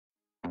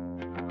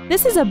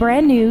This is a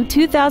brand new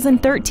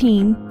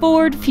 2013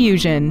 Ford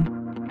Fusion.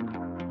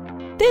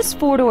 This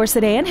four-door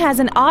sedan has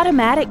an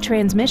automatic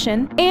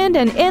transmission and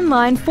an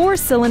inline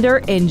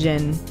four-cylinder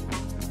engine.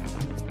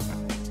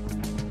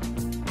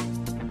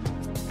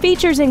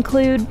 Features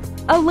include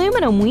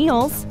aluminum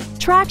wheels,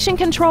 traction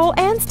control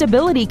and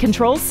stability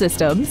control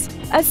systems,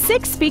 a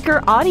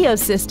 6-speaker audio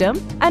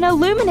system, an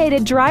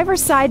illuminated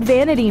driver's side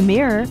vanity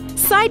mirror,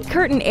 side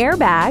curtain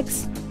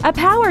airbags, a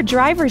power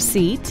driver's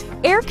seat,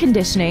 air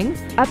conditioning,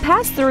 a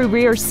pass-through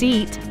rear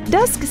seat,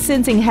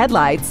 dusk-sensing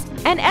headlights,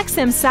 and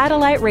XM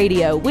satellite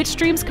radio which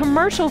streams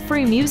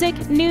commercial-free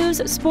music,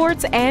 news,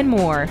 sports, and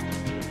more.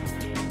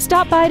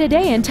 Stop by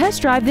today and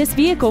test drive this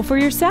vehicle for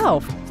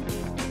yourself.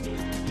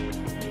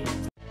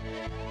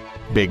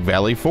 Big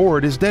Valley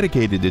Ford is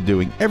dedicated to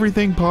doing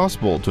everything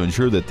possible to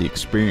ensure that the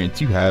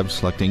experience you have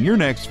selecting your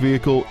next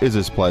vehicle is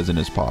as pleasant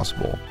as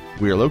possible.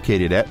 We are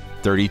located at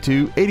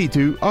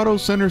 3282 Auto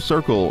Center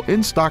Circle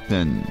in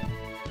Stockton.